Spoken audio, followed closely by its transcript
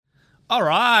All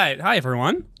right. Hi,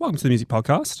 everyone. Welcome to the Music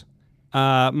Podcast.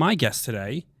 My guest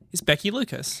today is Becky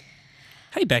Lucas.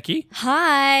 Hey, Becky.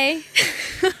 Hi.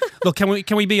 Look, can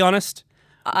we be honest?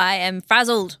 I am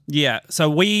frazzled. Yeah. So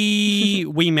we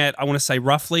met, I want to say,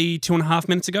 roughly 2.5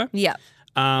 minutes ago. Yeah.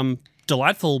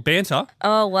 Delightful banter.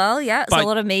 Oh, well, yeah. It's But a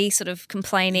lot of me sort of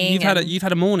complaining. You've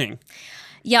had a morning.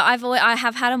 Yeah, I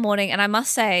have had a morning, and I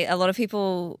must say a lot of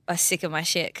people are sick of my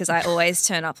shit because I always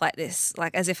turn up like this,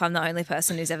 like as if I'm the only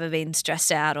person who's ever been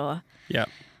stressed out or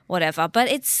whatever. But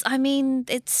it's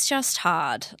just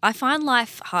hard. I find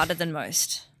life harder than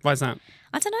most. Why is that?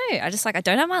 I don't know. I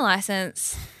don't have my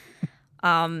license.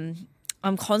 I'm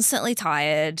constantly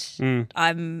tired.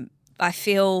 I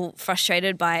feel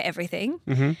frustrated by everything.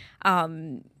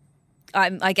 Mm-hmm.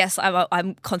 I guess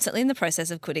I'm constantly in the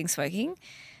process of quitting smoking.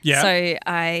 Yeah. So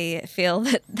I feel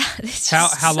that is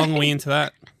just How long are we into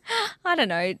that? I don't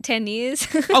know, 10 years.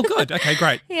 Oh, good. Okay,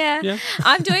 great. Yeah.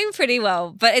 I'm doing pretty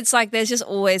well, but it's like there's just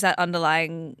always that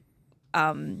underlying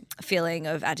feeling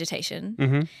of agitation,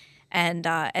 Mm-hmm. and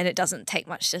it doesn't take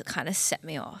much to kind of set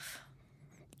me off.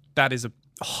 That is a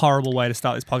horrible way to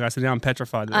start this podcast, and now I'm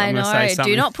petrified that I'm I going to say know.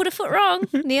 something. Do not put a foot wrong,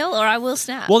 Neil, or I will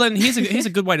snap. Well, then here's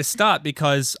a good way to start,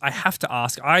 because I have to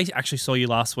ask. I actually saw you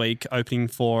last week opening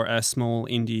for a small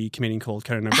indie comedian called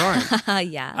Conan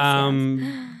O'Brien. Yes.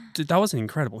 That was an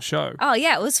incredible show. Oh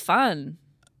yeah, it was fun.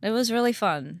 It was really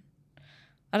fun.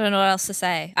 I don't know what else to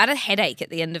say. I had a headache at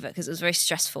the end of it because it was very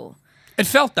stressful. It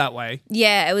felt that way.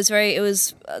 Yeah, it was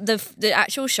the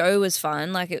actual show was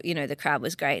fun. Like the crowd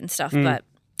was great and stuff, but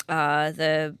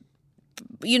it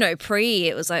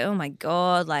was like, oh my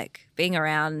God, like being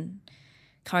around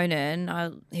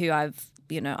Conan, who I've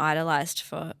idolized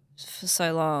for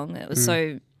so long. It was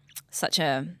such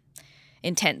a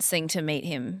intense thing to meet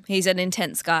him. He's an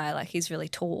intense guy. Like he's really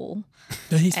tall.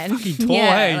 He's fucking tall.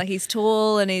 Yeah, like he's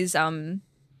tall and he's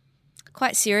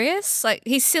quite serious. Like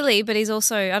he's silly, but he's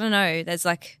also, I don't know, there's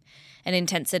like an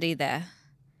intensity there.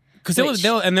 Because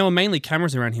there were mainly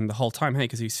cameras around him the whole time, hey,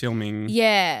 because he was filming.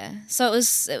 Yeah, so it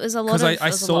was a lot. Because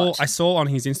I saw on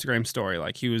his Instagram story,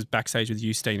 like he was backstage with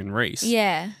you, Steen and Reese.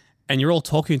 Yeah, and you're all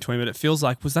talking to him, but it feels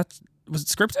like was it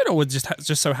scripted, or was it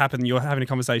just so happened you're having a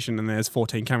conversation and there's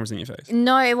 14 cameras in your face?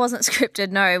 No, it wasn't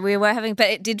scripted. No, we were having, but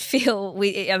it did feel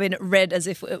it read as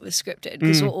if it was scripted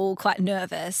because we're all quite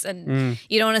nervous and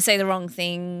you don't want to say the wrong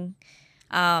thing.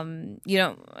 You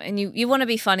don't, and you want to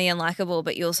be funny and likable,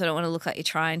 but you also don't want to look like you're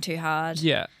trying too hard.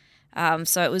 Yeah.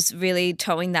 So it was really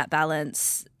towing that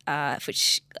balance,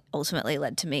 which ultimately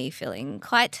led to me feeling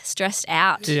quite stressed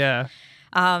out. Yeah.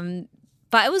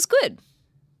 But it was good.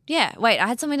 Yeah. Wait, I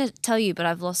had something to tell you, but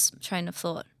I've lost train of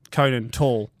thought. Conan,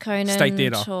 tall. Conan, State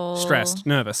theatre. tall. Stressed.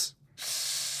 Nervous.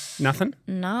 Nothing?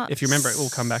 No. If you remember it, we'll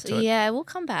come back to it. Yeah, we'll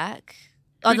come back.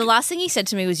 Oh, the last thing he said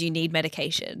to me was, "You need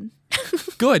medication."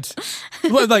 Good.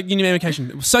 Well, like, you need medication.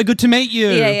 It was so good to meet you.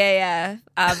 Yeah.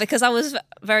 Because I was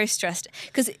very stressed.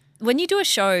 Because when you do a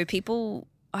show, people,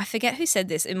 I forget who said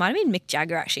this. It might have been Mick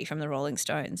Jagger, actually, from the Rolling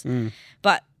Stones.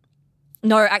 But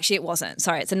no, actually it wasn't.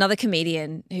 Sorry, it's another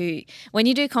comedian who, when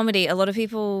you do comedy, a lot of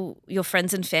people, your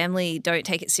friends and family, don't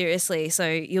take it seriously. So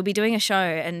you'll be doing a show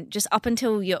and just up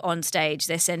until you're on stage,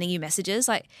 they're sending you messages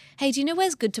like, "Hey, do you know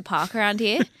where's good to park around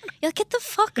here?" You're like, "Get the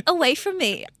fuck away from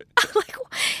me." Like,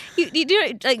 you do,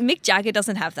 like Mick Jagger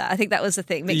doesn't have that. I think that was the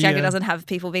thing. Mick Jagger doesn't have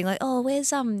people being like, "Oh, where's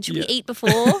should we eat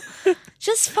before?"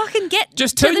 Just fucking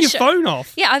Just turn your phone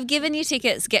off. Yeah, I've given you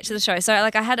tickets, get to the show. So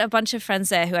like I had a bunch of friends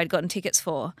there who I'd gotten tickets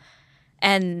for.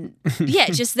 And yeah,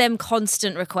 just them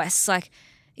constant requests like,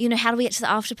 how do we get to the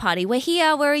after party? We're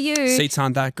here. Where are you? Seats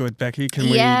aren't that good, Becky. Can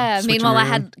we? Yeah. Meanwhile, around? I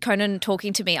had Conan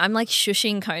talking to me. I'm like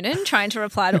shushing Conan, trying to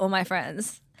reply to all my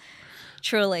friends.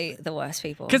 Truly the worst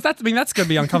people. Because that's going to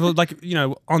be uncomfortable. Like,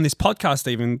 on this podcast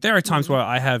even, there are times where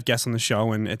I have guests on the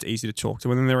show and it's easy to talk to.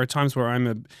 And then there are times where I'm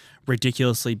a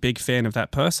ridiculously big fan of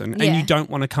that person and you don't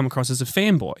want to come across as a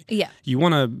fanboy. Yeah. You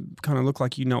want to kind of look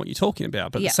like you know what you're talking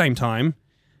about. But at the same time,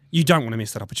 you don't want to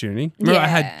miss that opportunity. Remember, I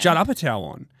had Judd Apatow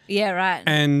on. Yeah, right.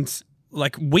 And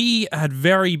like we had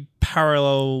very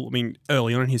parallel,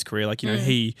 early on in his career, like,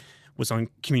 he was on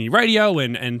community radio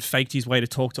and faked his way to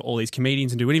talk to all these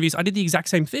comedians and do interviews. I did the exact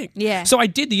same thing. Yeah. So I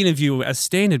did the interview as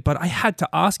standard, but I had to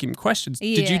ask him questions.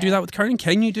 Yeah. Did you do that with Conan?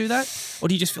 Can you do that? Or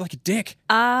do you just feel like a dick?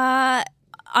 I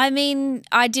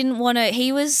didn't want to.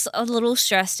 He was a little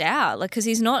stressed out, like, because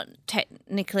he's not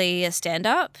technically a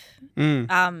stand-up.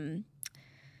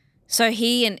 So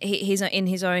he's in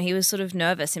his own. He was sort of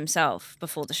nervous himself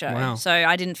before the show. Wow. So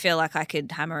I didn't feel like I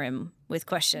could hammer him with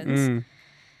questions.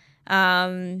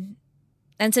 And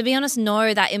to be honest,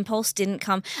 no, that impulse didn't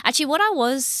come. Actually, what I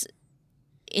was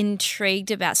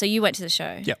intrigued about. So you went to the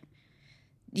show. Yep.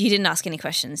 You didn't ask any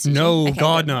questions, did No, you? Okay,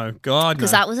 God, good. no. God, no.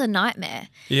 Because that was a nightmare.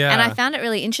 Yeah. And I found it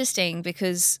really interesting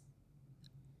because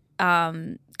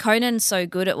Conan's so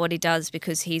good at what he does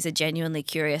because he's a genuinely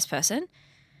curious person.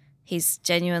 He's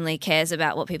genuinely cares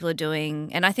about what people are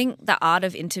doing. And I think the art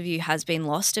of interview has been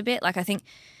lost a bit. Like I think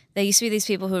there used to be these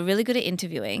people who are really good at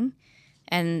interviewing,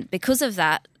 and because of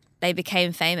that, they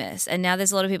became famous. And now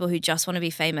there's a lot of people who just want to be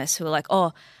famous who are like,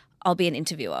 oh, I'll be an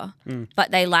interviewer.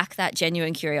 But they lack that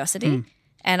genuine curiosity.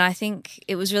 And I think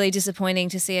it was really disappointing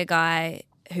to see a guy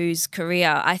whose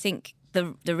career, I think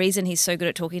the reason he's so good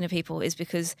at talking to people is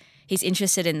because he's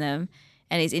interested in them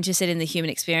and he's interested in the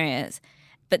human experience.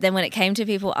 But then when it came to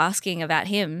people asking about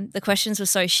him, the questions were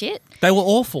so shit. They were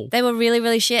awful. They were really,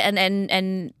 really shit.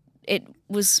 And it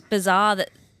was bizarre that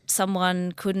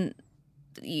someone couldn't,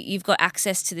 you've got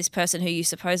access to this person who you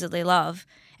supposedly love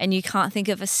and you can't think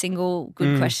of a single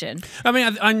good question. I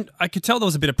mean, I could tell there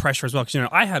was a bit of pressure as well because,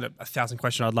 I had 1,000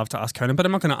 questions I'd love to ask Conan, but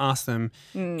I'm not going to ask them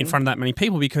in front of that many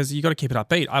people because you got to keep it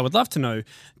upbeat. I would love to know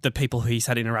the people who he's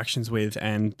had interactions with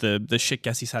and the shit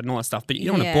guests he's had and all that stuff, but you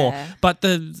don't want to bore. But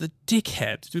the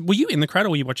dickhead, were you in the crowd or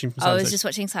were you watching from side I to was stage? just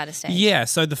watching side to stage. Yeah,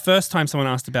 so the first time someone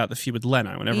asked about the feud with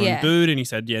Leno and everyone booed and he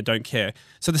said, yeah, don't care.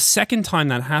 So the second time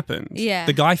that happened,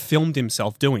 the guy filmed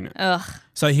himself doing it. Ugh.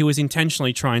 So he was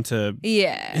intentionally trying to...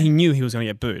 Yeah. He knew he was going to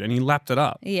get booed and he lapped it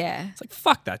up. Yeah. It's like,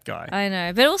 fuck that guy. I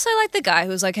know. But also like the guy who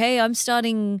was like, hey, I'm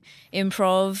starting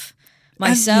improv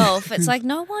myself. It's like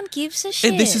no one gives a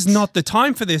shit. This is not the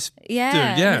time for this, dude.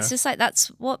 Yeah. And it's just like that's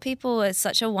what people... It's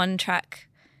such a one-track...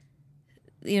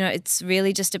 it's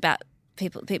really just about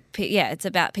people... it's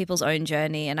about people's own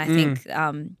journey. And I think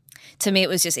to me it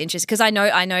was just interesting because I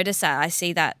noticed that. I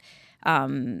see that...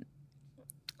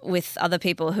 with other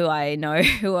people who I know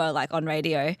who are like on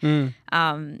radio, who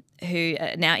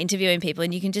are now interviewing people,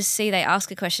 and you can just see they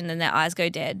ask a question and their eyes go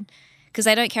dead because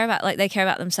they don't care about they care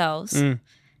about themselves and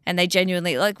they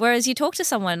genuinely whereas you talk to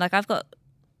someone like I've got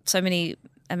so many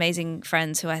amazing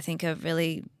friends who I think are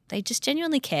really they just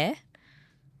genuinely care.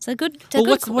 It's a good.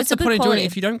 What's the point of doing it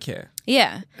if you don't care?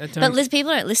 Yeah, but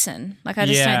people don't listen. Like I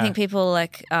just don't think people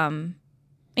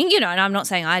and I'm not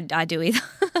saying I do either,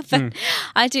 but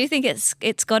I do think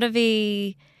it's got to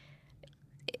be.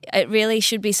 It really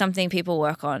should be something people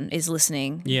work on is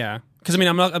listening. Yeah, because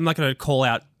I'm not going to call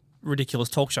out ridiculous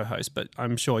talk show hosts, but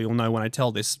I'm sure you'll know when I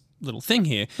tell this little thing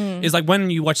here is like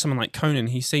when you watch someone like Conan,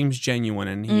 he seems genuine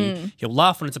and he'll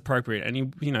laugh when it's appropriate,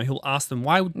 and he'll ask them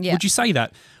why would you say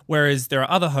that? Whereas there are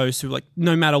other hosts who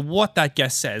no matter what that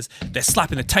guest says, they're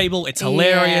slapping the table. It's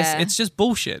hilarious. Yeah. It's just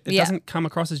bullshit. It doesn't come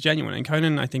across as genuine, and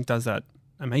Conan I think does that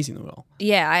amazingly well.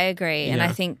 Yeah, I agree, and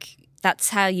I think that's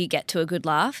how you get to a good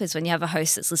laugh is when you have a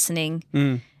host that's listening.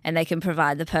 And they can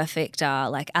provide the perfect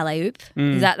alley-oop.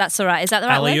 That's all right? Is that the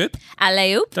right alley-oop? word?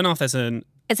 Alley-oop. Don't know if there's an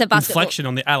it's a basketball. inflection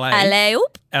on the alley.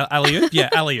 Alley-oop? Alley-oop? Yeah,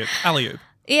 alley-oop. Alley-oop.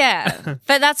 Yeah,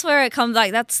 but that's where it comes.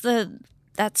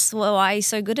 That's why he's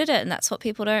so good at it, and that's what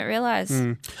people don't realize.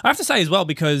 I have to say as well,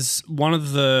 because one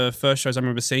of the first shows I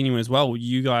remember seeing you in as well,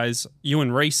 you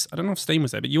and Reese, I don't know if Steam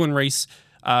was there, but you and Reese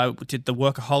did the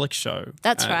Workaholics show.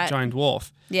 That's right. Giant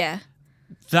Dwarf. Yeah.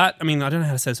 I don't know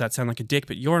how to say that sound like a dick,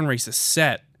 but your and Reese's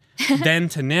set then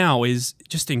to now is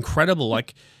just incredible.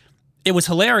 Like, it was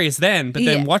hilarious then, but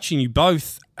then watching you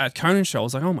both at Conan show, I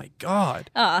was like, oh my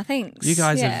God. Oh, thanks. You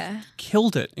guys have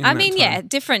killed it.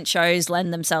 Different shows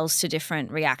lend themselves to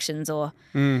different reactions or,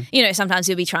 sometimes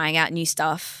you'll be trying out new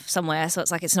stuff somewhere. So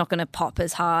it's like it's not going to pop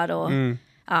as hard or,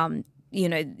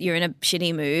 you're in a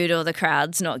shitty mood or the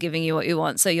crowd's not giving you what you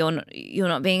want. So you're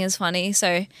not being as funny.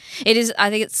 So it is,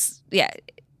 I think it's,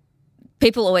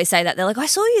 people always say that. They're like, I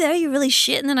saw you there, you're really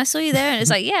shit. And then I saw you there. And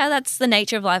it's like, yeah, that's the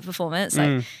nature of live performance.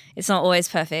 Like, it's not always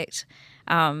perfect.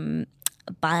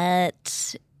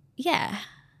 But, yeah.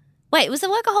 Wait, was the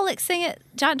Workaholics thing at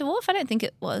Giant Dwarf? I don't think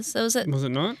it was. Was it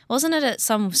not? Wasn't it at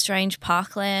some strange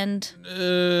parkland?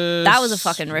 That was a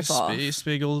fucking ripoff.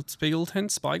 Spiegel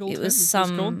tent? It was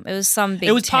some big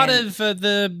It was part tent. of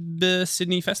the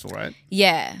Sydney Festival, right?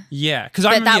 Yeah. Yeah.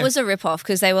 But that was a ripoff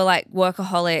because they were like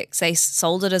Workaholics. They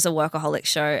sold it as a Workaholics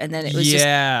show and then it was just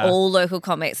all local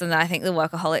comics. And then I think the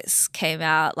Workaholics came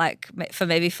out like for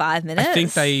maybe 5 minutes. I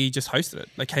think they just hosted it.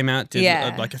 They came out, did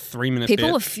like a 3-minute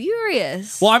People were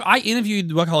furious. Well, I interviewed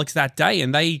Workaholics that day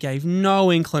and they gave no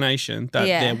inclination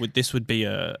that this would be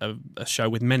a show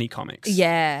with many comics.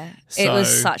 Yeah. It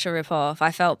was such a ripoff.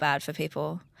 I felt bad for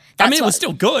people. It was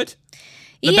still good.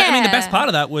 The best part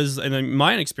of that was, in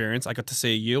my own experience, I got to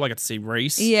see you, I got to see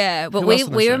Reese. Yeah, but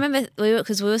we remember,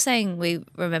 because we were saying we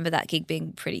remember that gig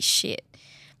being pretty shit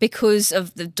because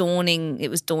of it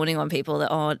was dawning on people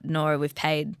that, oh, no, we've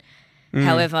paid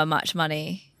however much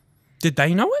money. Did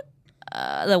they know it?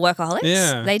 the Workaholics.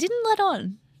 Yeah. They didn't let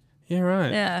on. Yeah,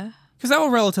 right. Yeah. Because they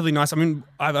were relatively nice. I mean,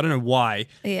 I don't know why.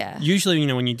 Yeah. Usually, you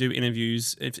know, when you do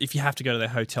interviews, if you have to go to their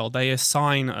hotel, they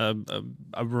assign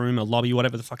a room, a lobby,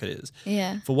 whatever the fuck it is.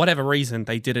 Yeah. For whatever reason,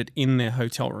 they did it in their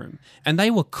hotel room. And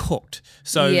they were cooked.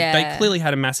 So they clearly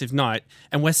had a massive night.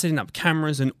 And we're setting up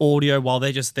cameras and audio while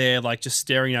they're just there, like just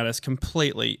staring at us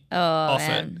completely off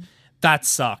it. That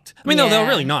sucked. I mean, they were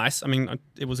really nice. I mean,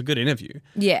 it was a good interview.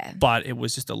 Yeah. But it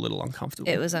was just a little uncomfortable.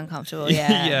 It was uncomfortable,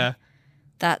 yeah. Yeah.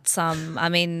 That's I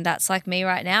mean, that's like me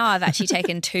right now. I've actually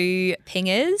taken 2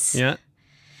 pingers. Yeah.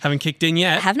 Haven't kicked in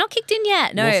yet. I have not kicked in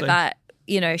yet, no, We'll see. but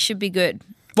you know, should be good.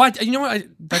 Well, you know what?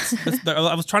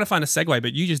 I was trying to find a segue,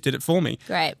 but you just did it for me.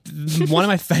 Great. One of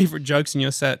my favorite jokes in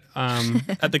your set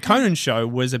at the Conan show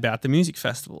was about the music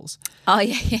festivals. Oh,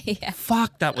 yeah.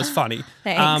 Fuck, that was funny.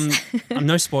 Thanks.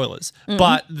 No spoilers.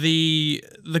 But the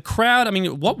crowd, I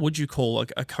mean, what would you call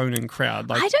a Conan crowd?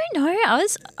 Like, I don't know.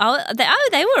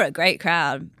 They were a great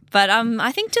crowd, but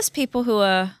I think just people who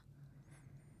are,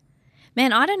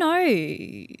 man, I don't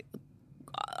know.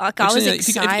 Like, I was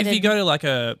excited. If you go to like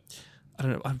I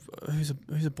don't know,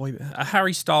 who's a boy, a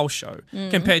Harry Styles show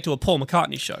compared to a Paul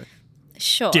McCartney show.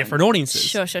 Sure. Different audiences.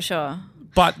 Sure.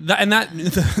 But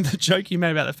the joke you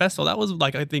made about the festival, that was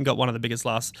like, I think, got one of the biggest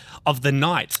laughs of the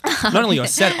night. Not only your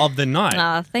set, of the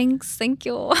night. Thanks. Thank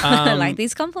you. I like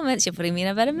these compliments. You're putting me in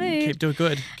a better mood. Keep doing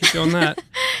good. Keep doing that.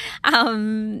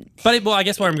 But I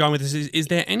guess where I'm going with this is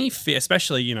there any fear,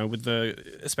 especially, you know,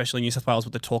 especially New South Wales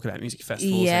with the talk about music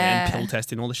festivals and pill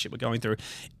testing, all the shit we're going through.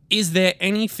 Is there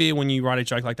any fear when you write a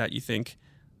joke like that, you think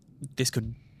this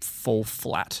could fall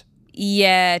flat?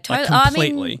 Yeah, totally. Like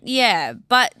completely. I mean, yeah,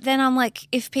 but then I'm like,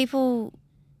 if people,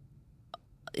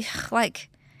 like,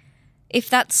 if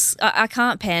that's, I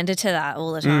can't pander to that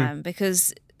all the time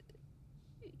because,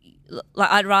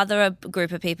 like, I'd rather a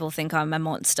group of people think I'm a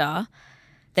monster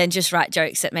than just write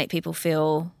jokes that make people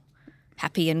feel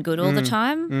happy and good all the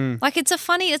time. Like, it's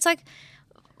like,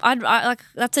 like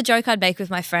that's a joke I'd make with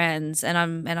my friends, and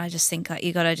I just think like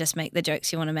you got to just make the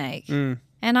jokes you want to make.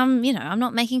 And I'm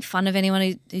not making fun of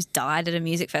anyone who's died at a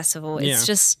music festival. It's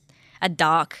just a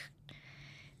dark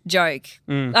joke.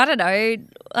 I don't know,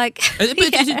 like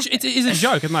it is a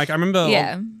joke. And like I remember,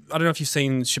 yeah. I don't know if you've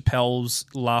seen Chappelle's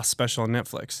last special on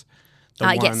Netflix.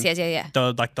 Yes.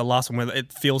 The last one where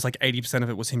it feels like 80% of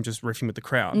it was him just riffing with the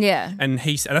crowd. Yeah. And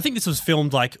I think this was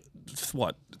filmed like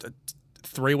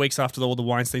 3 weeks after all the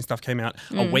Weinstein stuff came out,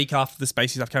 a week after the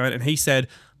Spacey stuff came out, and he said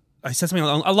something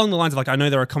along the lines of like, I know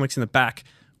there are comics in the back.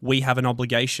 We have an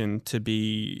obligation to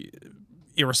be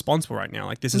irresponsible right now.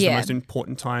 Like this is the most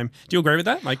important time. Do you agree with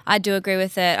that? Like I do agree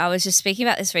with it. I was just speaking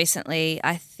about this recently.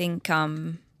 I think,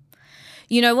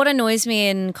 you know, what annoys me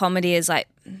in comedy is like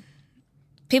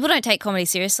people don't take comedy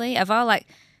seriously ever. Like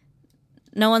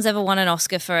no one's ever won an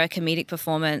Oscar for a comedic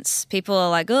performance. People are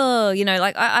like, oh, you know,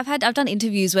 like I've done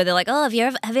interviews where they're like, oh, have you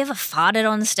ever farted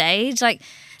on stage? Like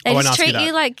they just treat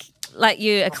you like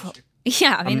you.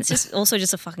 Yeah, I mean, it's just also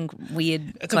just a fucking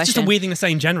weird question. It's just a weird thing to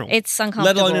say in general. It's uncomfortable.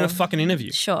 Let alone in a fucking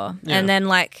interview. Sure. Yeah. And then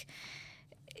like,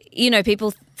 you know,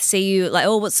 people see you like,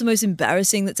 oh, what's the most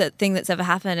embarrassing thing that's ever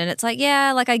happened? And it's like,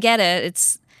 yeah, like I get it.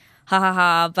 It's ha ha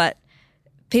ha, but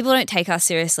people don't take us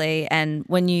seriously. And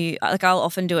when I'll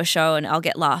often do a show and I'll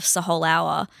get laughs the whole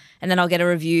hour, and then I'll get a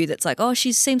review that's like, oh,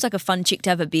 she seems like a fun chick to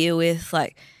have a beer with,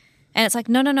 like, and it's like,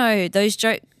 no, those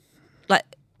jokes, like,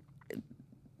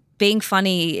 being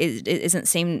funny isn't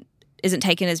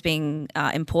taken as being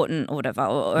important or whatever,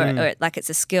 or like it's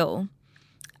a skill.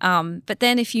 But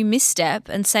then if you misstep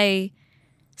and say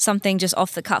something just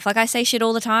off the cuff, like I say shit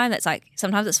all the time, that's like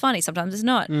sometimes it's funny, sometimes it's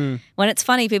not. When it's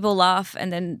funny, people laugh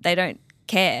and then they don't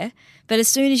care. But as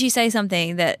soon as you say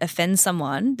something that offends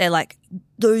someone, they're like,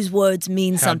 those words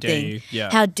mean something.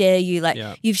 How dare you? Like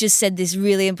you've just said this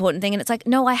really important thing, and it's like,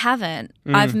 no, I haven't.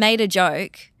 I've made a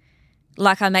joke.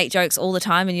 Like I make jokes all the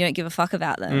time and you don't give a fuck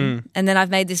about them. And then I've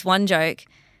made this one joke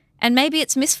and maybe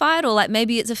it's misfired or like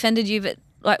maybe it's offended you, but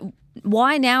like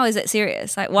why now is it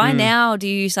serious? Like why now do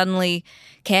you suddenly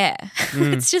care?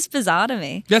 It's just bizarre to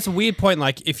me. That's a weird point.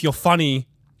 Like if you're funny,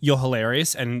 you're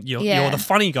hilarious and you're the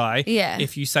funny guy. Yeah.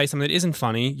 If you say something that isn't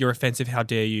funny, you're offensive. How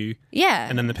dare you? Yeah.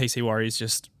 And then the PC warriors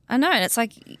just... I know. And it's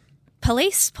like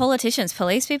politicians,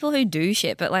 police people who do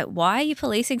shit, but like why are you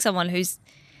policing someone who's...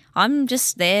 I'm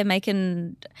just there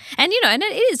making, and you know, and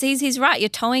it is. He's right. You're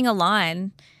towing a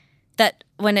line that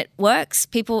when it works,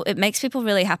 it makes people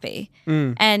really happy.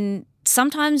 And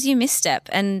sometimes you misstep,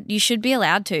 and you should be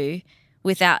allowed to,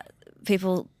 without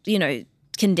people, you know,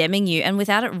 condemning you, and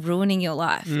without it ruining your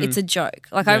life. It's a joke.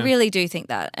 Like I really do think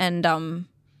that, and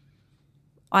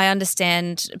I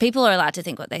understand people are allowed to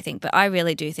think what they think, but I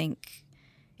really do think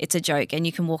it's a joke and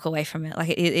you can walk away from it.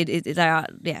 Like they are,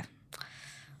 yeah.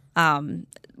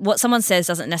 What someone says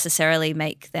doesn't necessarily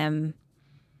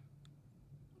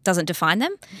doesn't define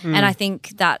them. And I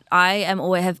think that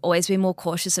have always been more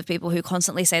cautious of people who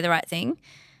constantly say the right thing,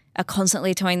 are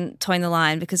constantly towing the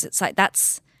line, because it's like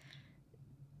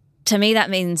to me that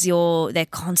means they're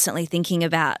constantly thinking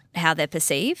about how they're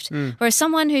perceived. Whereas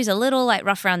someone who's a little like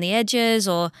rough around the edges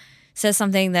or says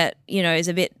something that, is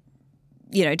a bit,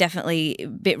 definitely a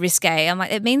bit risque, I'm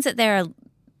like, it means that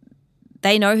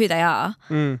they know who they are.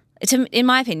 In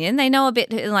my opinion, they know a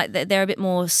bit, like they're a bit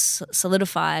more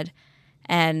solidified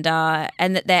and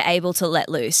that they're able to let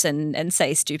loose and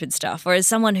say stupid stuff. Whereas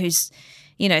someone who's,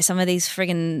 some of these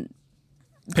friggin'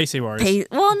 PC warriors.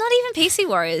 Well, not even PC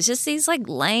warriors, just these like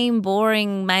lame,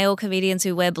 boring male comedians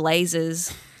who wear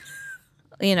blazers.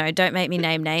 Don't make me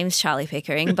name names, Charlie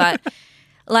Pickering, but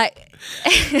like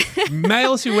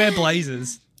males who wear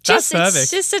blazers. That's perfect.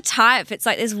 It's just a type. It's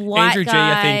like this white Andrew guy. G,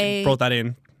 I think, brought that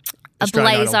in. A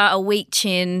blazer, a weak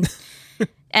chin,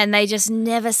 and they just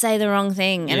never say the wrong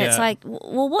thing. And it's like,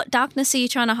 well, what darkness are you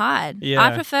trying to hide? Yeah.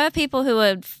 I prefer people who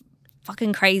are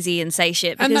fucking crazy and say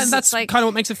shit. And that's like, kind of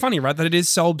what makes it funny, right? That it is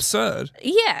so absurd.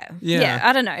 Yeah.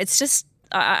 I don't know. It's just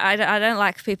I don't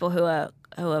like people who are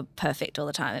perfect all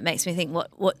the time. It makes me think,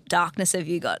 what darkness have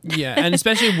you got? Yeah, and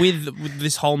especially with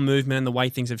this whole movement and the way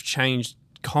things have changed,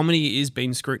 comedy is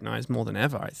being scrutinized more than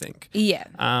ever, I think. Yeah,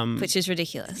 which is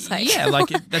ridiculous.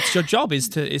 That's your job is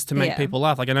to make people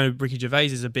laugh. Like I know Ricky Gervais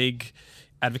is a big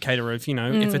advocator of,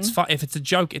 if it's a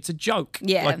joke, it's a joke.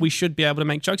 Yeah. Like we should be able to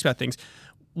make jokes about things.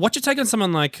 What's your take on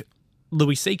someone like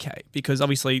Louis C.K.? Because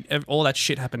obviously all that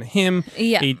shit happened to him.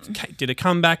 Yeah. He did a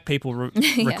comeback, people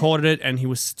recorded it, and he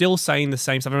was still saying the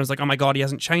same stuff. Everyone's like, oh my God, he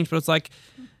hasn't changed. But it's like,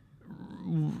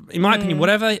 in my opinion,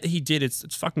 whatever he did,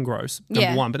 it's fucking gross,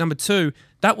 number one. But number two,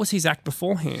 that was his act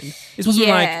beforehand. This wasn't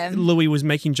like Louis was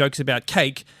making jokes about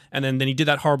cake and then he did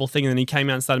that horrible thing and then he came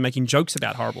out and started making jokes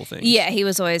about horrible things. Yeah, he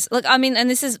was always... Look, I mean, and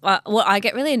this is what I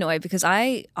get really annoyed because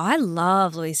I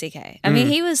love Louis C.K. I mean,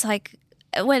 he was like...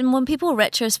 When people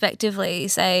retrospectively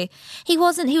say he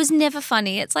was never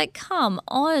funny, it's like, come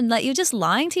on, like you're just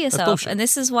lying to yourself. And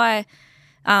this is why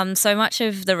so much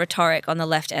of the rhetoric on the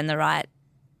left and the right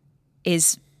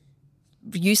is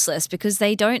useless, because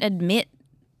they don't admit,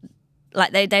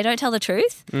 like they don't tell the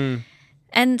truth.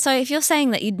 And so if you're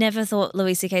saying that you'd never thought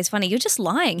Louis C.K. is funny, you're just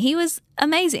lying. He was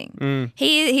amazing.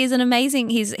 He's an amazing.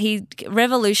 He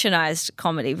revolutionized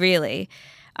comedy, really,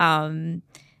 and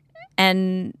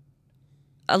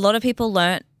a lot of people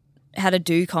learnt how to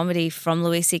do comedy from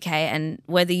Louis C.K. and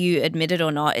whether you admit it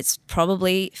or not, it's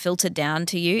probably filtered down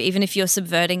to you. Even if you're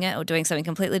subverting it or doing something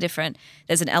completely different,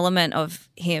 there's an element of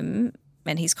him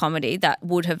and his comedy that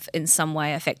would have in some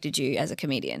way affected you as a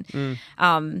comedian.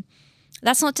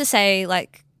 That's not to say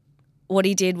like what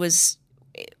he did was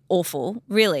awful,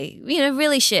 really,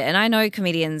 really shit. And I know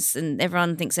comedians and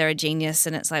everyone thinks they're a genius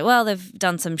and it's like, well, they've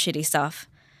done some shitty stuff.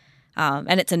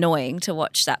 And it's annoying to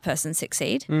watch that person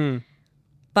succeed.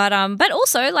 But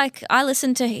also, like, I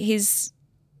listened to his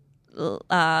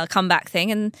comeback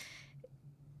thing and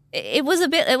it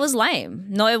was lame.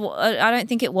 No, I don't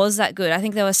think it was that good. I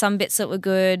think there were some bits that were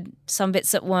good, some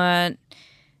bits that weren't,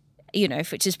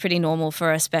 which is pretty normal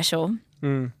for a special.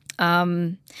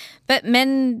 But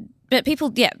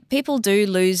people do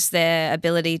lose their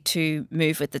ability to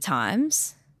move with the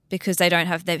times because they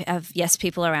have yes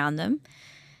people around them.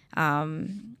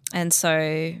 And so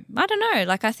I don't know,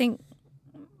 like I think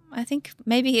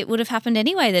maybe it would have happened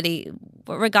anyway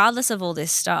regardless of all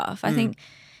this stuff. I think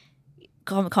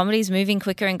comedy's moving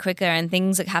quicker and quicker and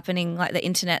things are happening like the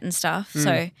internet and stuff.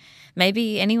 So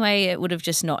maybe anyway it would have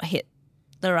just not hit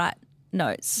the right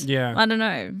notes. Yeah. I don't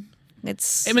know.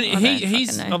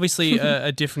 He's obviously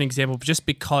a different example just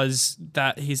because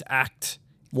that his act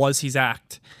was his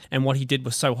act and what he did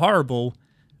was so horrible.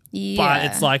 Yeah. But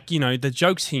it's like, the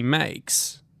jokes he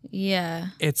makes. Yeah.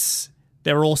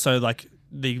 They're also like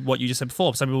what you just said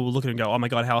before. Some people will look at it and go, oh my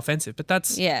God, how offensive. But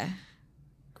that's... Yeah.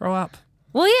 Grow up.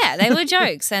 Well, yeah, they were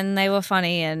jokes and they were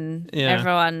funny and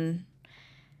everyone...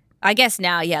 I guess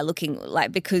now, looking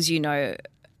like because you know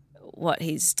what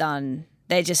he's done,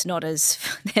 they're just not as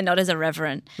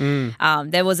irreverent.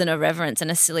 There was an irreverence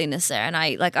and a silliness there. And I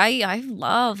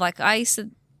used to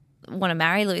want to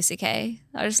marry Louis C.K.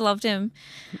 I just loved him.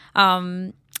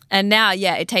 And now,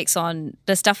 it takes on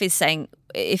the stuff he's saying.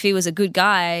 If he was a good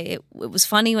guy, it was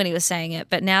funny when he was saying it.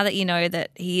 But now that you know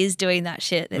that he is doing that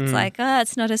shit, it's like,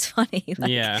 it's not as funny.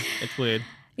 It's weird.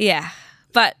 Yeah.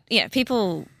 But,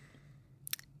 people,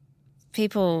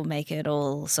 people make it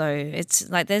all. So it's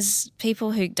like there's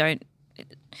people who don't.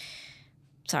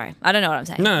 Sorry, I don't know what I'm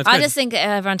saying. No, I just think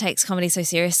everyone takes comedy so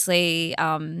seriously.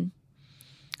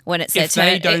 When it's if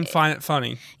they don't find it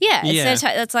funny. Yeah,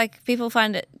 it's like people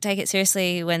take it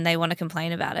seriously when they want to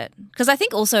complain about it. Because I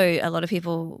think also a lot of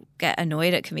people get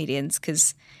annoyed at comedians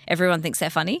because everyone thinks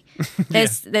they're funny.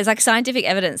 There's like scientific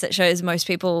evidence that shows most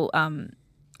people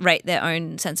rate their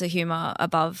own sense of humor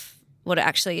above what it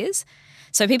actually is.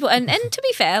 So people and to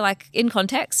be fair, like in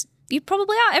context, you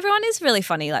probably are. Everyone is really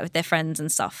funny, like with their friends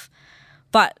and stuff.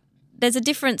 But there's a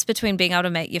difference between being able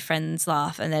to make your friends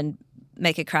laugh and then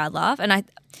make a crowd laugh. And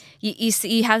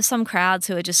you have some crowds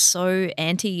who are just so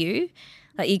anti you.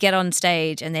 Like you get on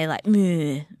stage and they're like,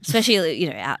 meh,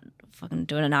 especially, out fucking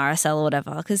doing an RSL or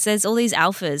whatever, because there's all these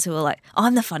alphas who are like,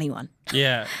 I'm the funny one.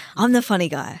 Yeah. I'm the funny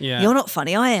guy. Yeah. You're not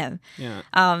funny, I am.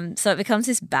 Yeah. So it becomes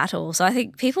this battle. So I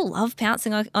think people love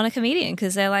pouncing on a comedian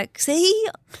because they're like, see,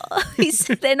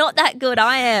 they're not that good,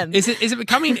 I am. Is it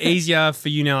becoming easier for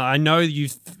you now? I know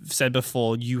you've said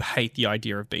before you hate the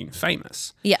idea of being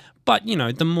famous. Yeah. But,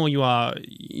 the more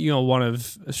you're one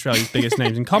of Australia's biggest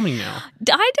names in comedy now.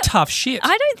 Tough shit.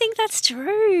 I don't think that's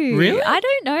true. Really? I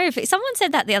don't know. Someone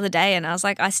said that the other day and I was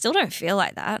like, I still don't feel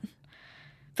like that.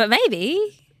 But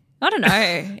maybe. I don't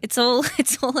know. It's all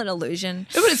an illusion.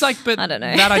 But it's like, I don't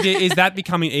know. That idea, is that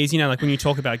becoming easy now? Like when you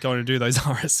talk about going to do those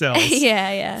RSLs.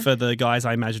 Yeah. For the guys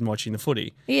I imagine watching the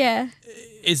footy. Yeah.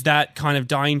 Is that kind of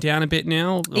dying down a bit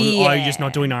now? Or are you just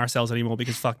not doing RSLs anymore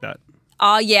because fuck that?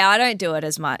 Oh, yeah, I don't do it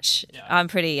as much. Yeah. I'm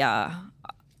pretty, I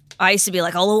used to be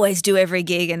like, I'll always do every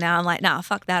gig. And now I'm like, nah,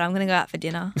 fuck that. I'm going to go out for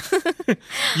dinner.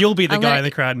 You'll be the guy in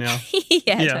the crowd now.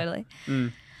 Yeah, totally.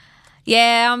 Mm.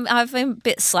 Yeah, I've been a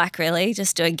bit slack really,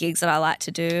 just doing gigs that I like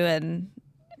to do and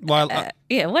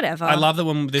whatever. I love that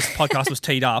when this podcast was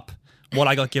teed up, what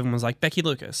I got given was like Becky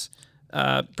Lucas,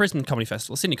 Brisbane Comedy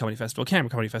Festival, Sydney Comedy Festival, Canberra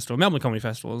Comedy Festival, Melbourne Comedy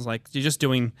Festival. It was like you're just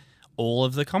doing all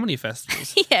of the comedy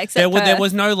festivals. Yeah, except there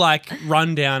was no like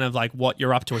rundown of like what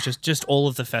you're up to. It's just all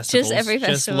of the festivals. Just every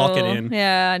festival. Just lock it in.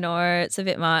 Yeah, I know. It's a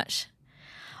bit much.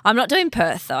 I'm not doing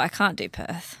Perth though. I can't do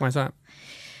Perth. Why is that?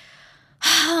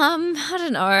 I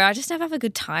don't know. I just never have a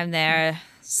good time there.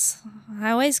 I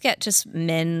always get just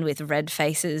men with red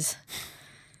faces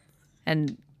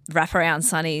and wraparound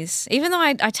sunnies. Even though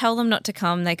I tell them not to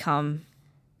come, they come.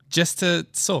 Just to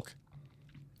sook.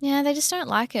 Yeah, they just don't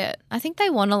like it. I think they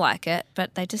want to like it,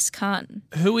 but they just can't.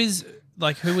 Who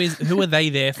are they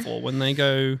there for when they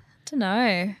go? I don't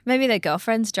know. Maybe their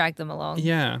girlfriends drag them along.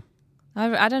 Yeah.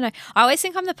 I don't know. I always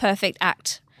think I'm the perfect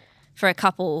act for a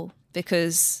couple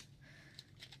because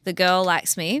the girl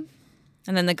likes me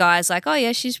and then the guy's like, oh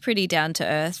yeah, she's pretty down to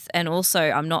earth and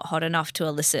also I'm not hot enough to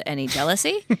elicit any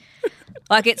jealousy.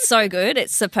 Like it's so good.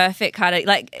 It's the perfect kind of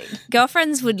like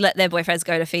girlfriends would let their boyfriends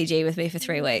go to Fiji with me for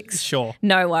 3 weeks. Sure.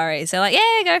 No worries. They're like,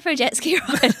 yeah, go for a jet ski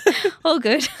ride. All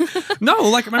good. No,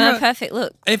 like remember, I'm a perfect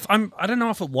look. I don't know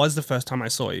if it was the first time I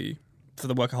saw you for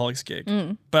the Workaholics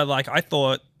gig, but like I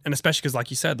thought, and especially because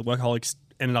like you said, the Workaholics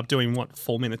ended up doing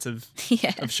 4 minutes of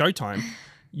showtime.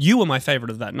 You were my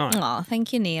favourite of that night. Oh,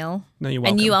 thank you, Neil. No, you're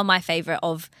welcome. And you are my favourite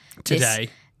of today. This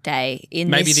day in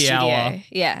maybe this the studio.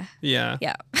 Hour.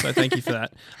 Yeah. So thank you for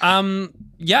that. Are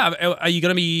you going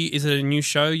to be? Is it a new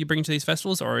show you bring to these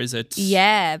festivals, or is it?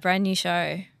 Yeah, brand new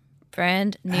show.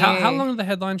 Brand new. How long do the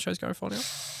headline shows go for now?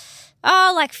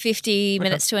 Oh, like 50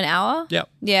 minutes to an hour. Yep.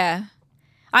 Yeah.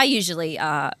 I usually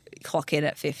clock in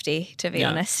at 50, to be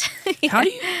honest. Yeah.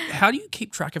 How do you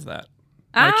keep track of that?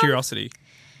 Out of curiosity.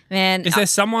 Man, is there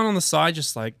someone on the side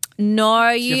just like?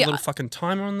 No, do you have a little fucking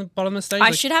timer on the bottom of the stage?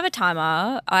 I should have a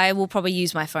timer. I will probably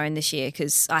use my phone this year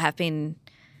because I have been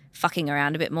fucking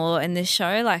around a bit more in this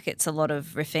show. Like it's a lot of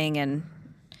riffing and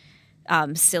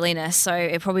silliness, so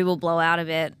it probably will blow out a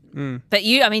bit. But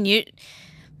usually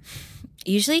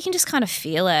you can just kind of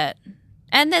feel it.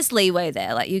 And there's leeway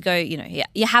there. Like you go,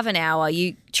 you have an hour.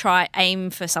 You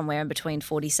aim for somewhere in between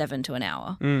 47 to an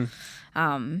hour.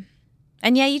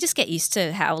 And yeah, you just get used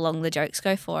to how long the jokes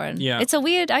go for. And it's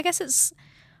I guess it's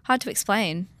hard to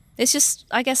explain. It's just,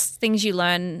 I guess, things you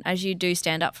learn as you do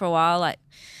stand up for a while. Like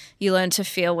you learn to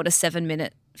feel what a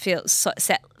 7-minute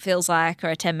set feels like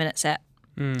or a 10-minute set.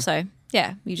 So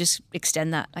yeah, you just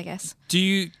extend that, I guess. Do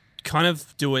you kind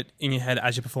of do it in your head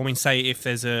as you're performing? Say if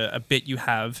there's a bit you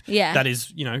have that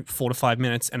is 4 to 5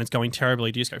 minutes and it's going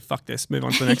terribly, do you just go, fuck this, move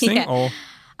on to the next thing?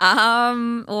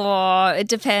 Or it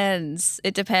depends.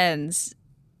 It depends.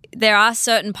 There are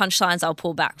certain punchlines I'll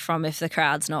pull back from if the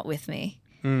crowd's not with me.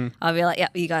 I'll be like,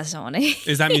 yep, you guys don't want to.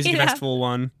 Is that music festival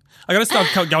one? I got to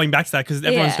start going back to that because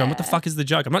everyone's going, what the fuck is the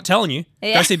joke? I'm not telling you.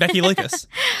 Go see Becky Lucas.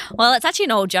 Well, it's actually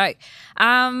an old joke.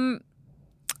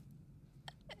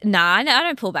 Nah, I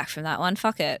don't pull back from that one.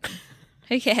 Fuck it.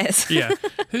 Who cares? Yeah.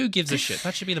 Who gives a shit?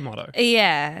 That should be the motto.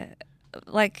 Yeah.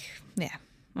 Like, yeah.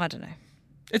 I don't know.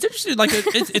 It's interesting. Like,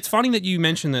 it's funny that you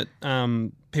mentioned that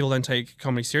people don't take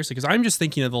comedy seriously, because I'm just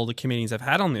thinking of all the comedians I've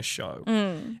had on this show,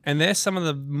 and they're some of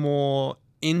the more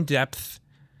in-depth,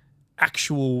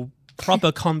 actual,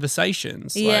 proper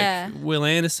conversations. Yeah. Like Will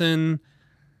Anderson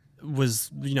was,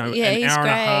 an hour and a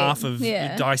half of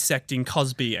dissecting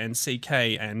Cosby and CK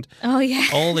and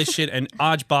all this shit. And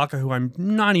Arj Barker, who I'm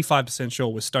 95% sure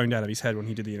was stoned out of his head when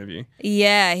he did the interview.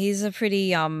 Yeah, he's a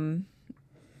pretty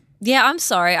yeah, I'm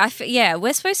sorry.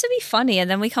 We're supposed to be funny, and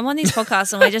then we come on these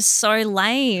podcasts and we're just so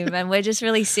lame, and we're just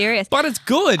really serious. But it's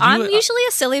good. I'm usually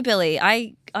a silly Billy.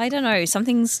 I don't know.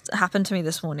 Something's happened to me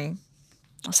this morning.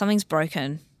 Something's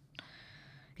broken.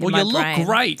 Well, you look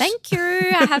great. Thank you.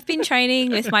 I have been training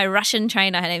with my Russian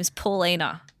trainer. Her name's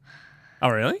Paulina. Oh,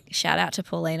 really? Shout out to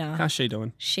Paulina. How's she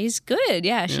doing? She's good.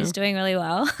 Yeah, she's doing really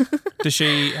well. How does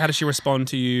she respond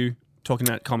to you talking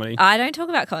about comedy? I don't talk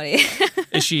about comedy.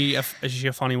 Is she a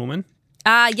funny woman?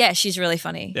 Yeah, she's really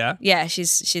funny. Yeah? Yeah,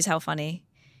 she's hell funny.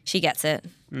 She gets it.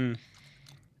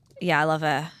 Yeah, I love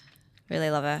her. Really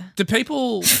love her. Do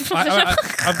people...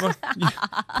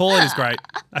 Paulina's great.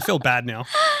 I feel bad now.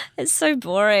 It's so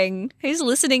boring. Who's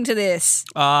listening to this?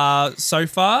 So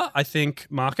far, I think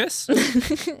Marcus.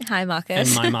 Hi,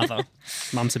 Marcus. And my mother.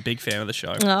 Mum's a big fan of the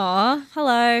show. Aw,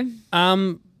 hello.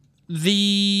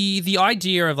 The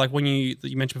idea of, like, when you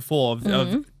mentioned before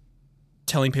of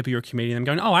telling people you're a comedian and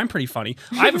going, oh, I'm pretty funny.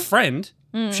 I have a friend,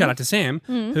 shout out to Sam,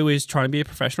 who is trying to be a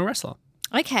professional wrestler.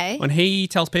 Okay. When he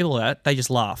tells people that, they just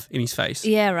laugh in his face.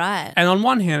 Yeah, right. And on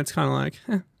one hand, it's kind of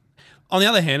like, on the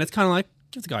other hand, it's kind of like,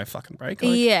 give the guy a fucking break.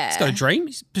 Like, yeah. He's got a dream.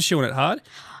 He's pursuing it hard.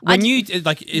 When it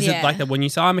like that when you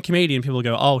say I'm a comedian, people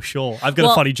go, oh, sure, I've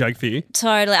got a funny joke for you.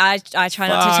 Totally. I try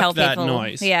not to tell that people.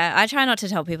 Noise. Yeah, I try not to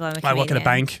tell people I'm a comedian. I work at a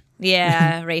bank.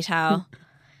 Yeah, retail.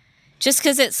 Just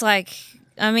because it's like,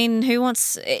 I mean, who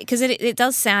wants, because it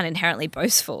does sound inherently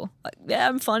boastful. Like, yeah,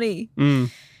 I'm funny.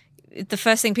 The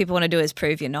first thing people want to do is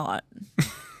prove you're not.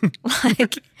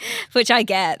 Which I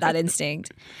get, that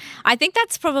instinct. I think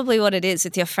that's probably what it is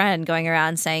with your friend going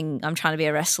around saying, I'm trying to be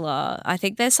a wrestler. I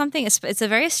think there's something, it's a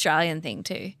very Australian thing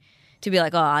too, to be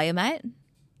like, oh, are you, mate?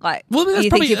 Like, well, that's you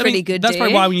probably, think you're pretty good, That's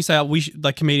probably why when you say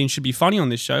comedians should be funny on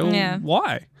this show,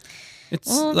 why? It's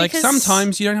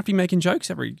sometimes you don't have to be making jokes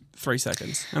every 3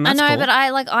 seconds. And that's I know, cool.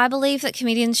 but I believe that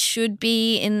comedians should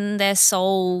be in their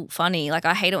soul funny. Like,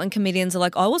 I hate it when comedians are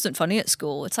like, I wasn't funny at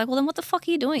school. It's like, well, then what the fuck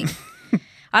are you doing?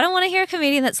 I don't want to hear a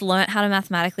comedian that's learnt how to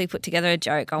mathematically put together a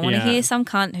joke. I want to hear some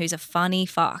cunt who's a funny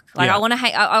fuck. Like, I want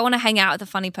to hang out with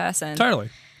a funny person. Totally.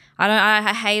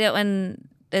 I hate it when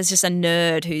there's just a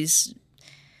nerd who's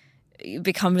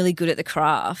become really good at the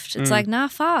craft. It's like, nah,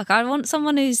 fuck. I want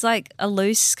someone who's like a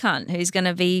loose cunt who's going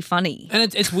to be funny.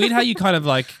 And it's weird how you kind of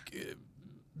like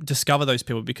discover those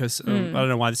people, because I don't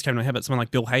know why this came to my head, but someone like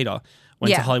Bill Hader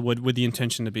went to Hollywood with the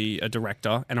intention to be a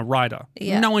director and a writer.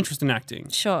 Yeah. No interest in acting.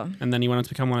 Sure. And then he went on to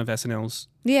become one of SNL's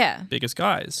biggest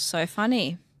guys. So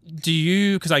funny. Do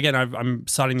you, because again, I'm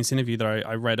citing this interview that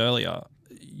I read earlier,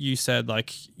 you said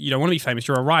like, you don't want to be famous,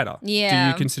 you're a writer. Yeah.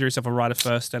 Do you consider yourself a writer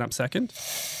first, stand up second?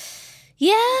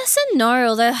 Yes and no,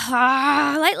 although lately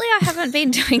I haven't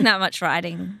been doing that much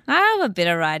writing. I have a bit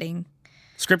of writing.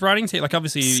 Script writing? Like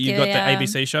obviously you got the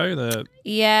ABC show.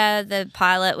 The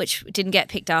pilot, which didn't get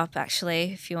picked up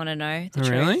actually, if you want to know the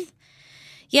truth. Really?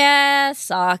 Yeah,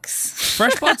 sucks.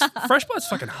 Fresh Blood's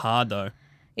fucking hard though.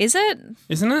 Is it?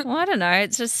 Isn't it? Well, I don't know.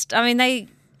 It's just, I mean,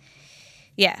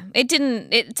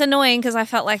 it's annoying because I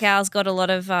felt like ours got a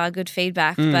lot of good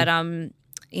feedback, but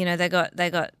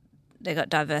they got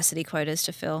diversity quotas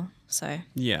to fill. So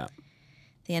yeah, at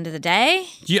the end of the day,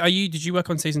 did you work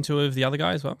on season 2 of The Other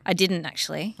Guy as well? I didn't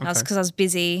actually. Okay. I was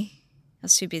busy. I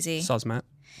was too busy. Soz Matt.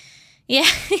 Yeah,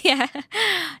 yeah.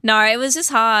 No, it was just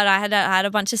hard. I had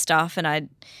a bunch of stuff, and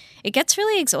it gets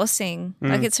really exhausting.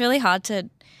 Like, it's really hard to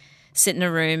sit in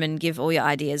a room and give all your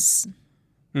ideas.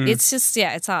 It's just,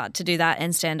 it's hard to do that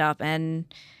and stand up and,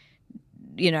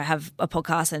 have a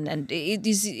podcast and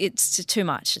it's too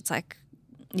much. It's like,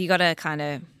 you got to kind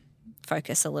of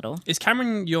focus a little. Is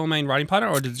Cameron your main writing partner,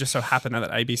 or did it just so happen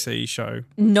that ABC show?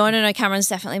 No. Cameron's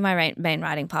definitely my main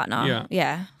writing partner.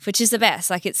 Yeah, which is the best.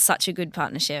 Like, it's such a good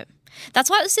partnership. That's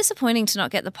why it was disappointing to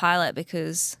not get the pilot,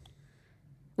 because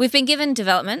we've been given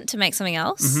development to make something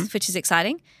else, which is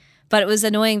exciting. But it was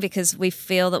annoying because we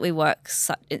feel that we work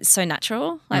it's so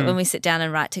natural. Like when we sit down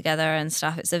and write together and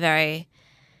stuff, it's a very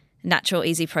natural,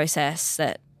 easy process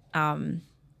that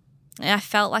I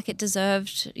felt like it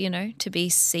deserved, to be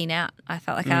seen out. I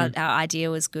felt like our idea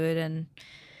was good, and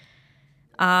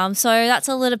So that's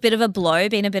a little bit of a blow,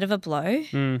 been a bit of a blow.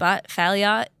 But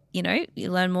failure, you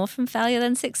learn more from failure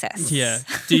than success. Yeah.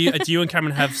 Do you and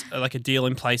Cameron have like a deal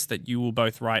in place that you will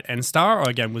both write and star? Or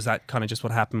again, was that kind of just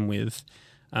what happened with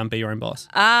Be Your Own Boss?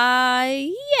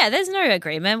 Yeah, there's no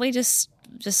agreement. We just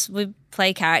we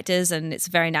play characters and it's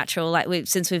very natural. Like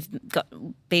since we've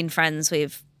been friends,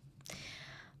 we've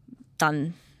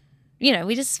done...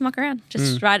 we just muck around,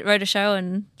 just wrote a show,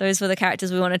 and those were the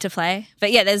characters we wanted to play.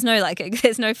 But yeah, there's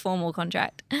no formal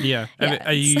contract. Yeah.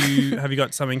 Have you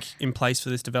got something in place for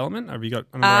this development? Have you got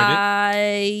an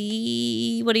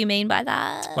idea? What do you mean by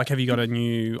that? Like, have you got a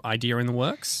new idea in the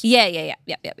works? Yeah.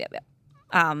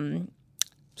 I'm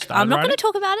not going to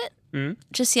talk about it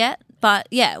just yet, but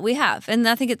yeah, we have, and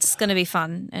I think it's going to be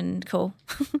fun and cool.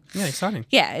 Yeah, exciting.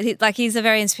 Yeah,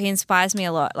 he inspires me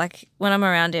a lot. Like when I'm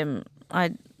around him,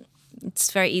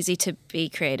 it's very easy to be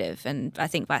creative, and I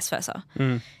think vice versa.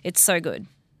 It's so good.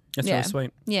 That's really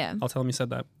sweet. Yeah. I'll tell him you said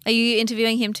that. Are you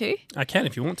interviewing him too? I can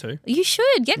if you want to. You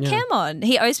should. Get Cam on.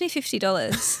 He owes me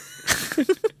 $50.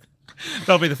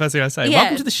 That'll be the first thing I say. Yeah.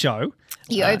 Welcome to the show.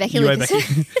 You owe Becky Lucas.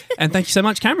 And thank you so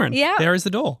much, Cameron. Yeah. There is the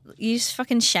door. You just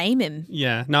fucking shame him.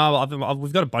 Yeah. No,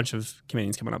 we've got a bunch of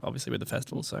comedians coming up, obviously, with the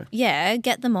festival. So yeah,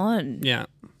 get them on. Yeah.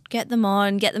 Get them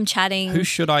on. Get them chatting. Who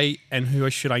should I and who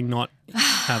should I not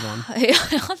have on?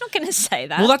 I'm not going to say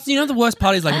that. Well, that's the worst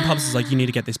part is like in pubs is like you need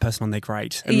to get this person on. They're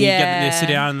great. And you sit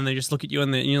down and they just look at you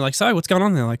and you're like, so what's going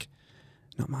on? They're like,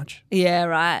 not much. Yeah,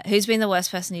 right. Who's been the worst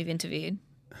person you've interviewed?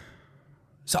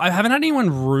 So I haven't had anyone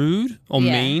rude or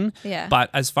mean. Yeah. But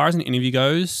as far as an interview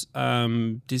goes,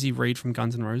 Dizzy Reed from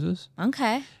Guns N' Roses.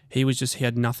 Okay. He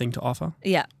had nothing to offer.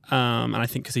 Yeah. And I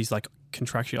think because he's like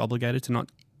contractually obligated to not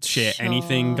share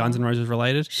anything Guns N' Roses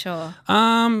related. Sure.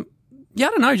 Yeah, I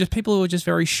don't know. Just people who are just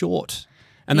very short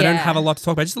and they don't have a lot to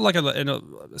talk about. Just like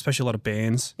especially a lot of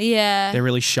bands. Yeah. They're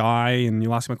really shy, and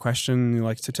you ask them a question, and you're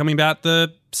like, so tell me about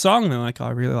the song. And they're like, oh,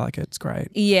 I really like it. It's great.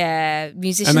 Yeah.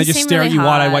 Musicians and they just seem stare really at you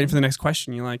wide-eyed waiting hard. for the next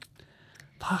question. You're like,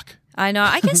 fuck. I know.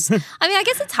 I guess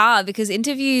it's hard because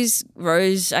interviews were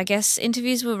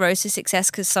rose to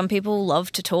success because some people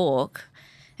love to talk.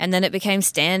 And then it became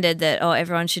standard that,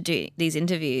 everyone should do these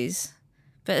interviews.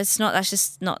 But that's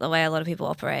just not the way a lot of people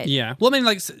operate. Yeah. Well, I mean,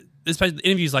 like, especially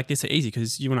interviews like this are easy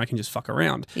because you and I can just fuck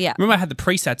around. Yeah. Remember I had the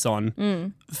presets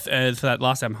on for that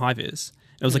last album, High Vis.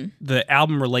 It was like the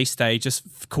album release day just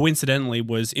coincidentally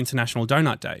was International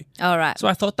Donut Day. All right. So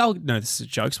I thought, this is a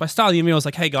joke. So I started the interview. I was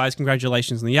like, hey, guys,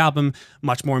 congratulations on the album.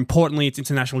 Much more importantly, it's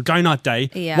International Donut Day.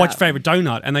 Yeah. What's your favourite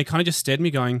donut? And they kind of just stared at me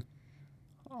going,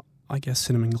 I guess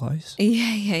cinnamon glaze.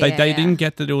 Yeah. They didn't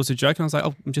get that it was a joke. And I was like,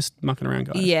 I'm just mucking around,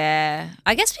 guys. Yeah.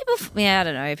 I guess I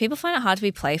don't know. People find it hard to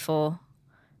be playful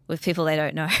with people they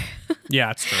don't know. Yeah,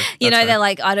 that's true. They're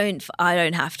like, I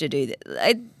don't have to do this.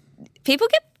 People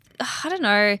get, I don't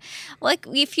know, like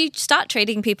if you start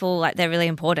treating people like they're really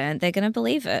important, they're going to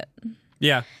believe it.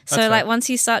 Yeah. So like once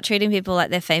you start treating people like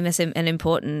they're famous and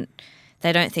important,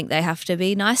 they don't think they have to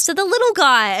be nice to the little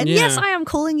guy. And yes, I am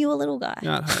calling you a little guy.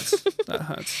 Yeah, it hurts. That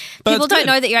hurts. But people don't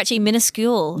know that you're actually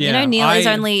minuscule. Yeah, Neil is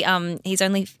only he's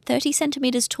only 30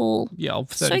 centimeters tall. Yeah,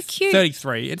 30, so cute.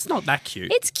 33. It's not that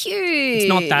cute. It's cute. It's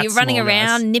not that You're running small,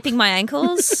 around guys. nipping my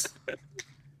ankles.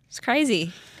 It's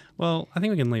crazy. Well, I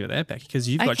think we can leave it there, Becky, because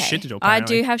you've got shit to do. I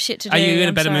Apparently. do have shit to do. Are you in a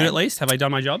I'm better sorry. mood at least? Have I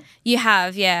done my job? You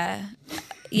have, yeah.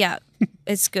 Yeah,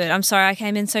 it's good. I'm sorry I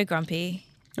came in so grumpy.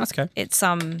 That's okay. It's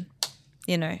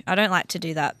I don't like to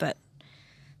do that, but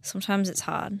sometimes it's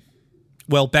hard.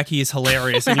 Well, Becky is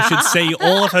hilarious, and you should see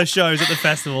all of her shows at the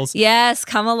festivals. Yes,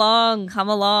 come along.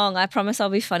 I promise I'll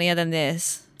be funnier than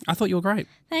this. I thought you were great.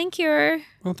 Thank you.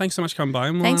 Well, thanks so much for coming by.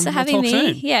 And Thanks for having talk me.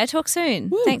 soon. Yeah, talk soon.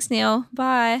 Woo. Thanks, Neil.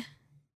 Bye.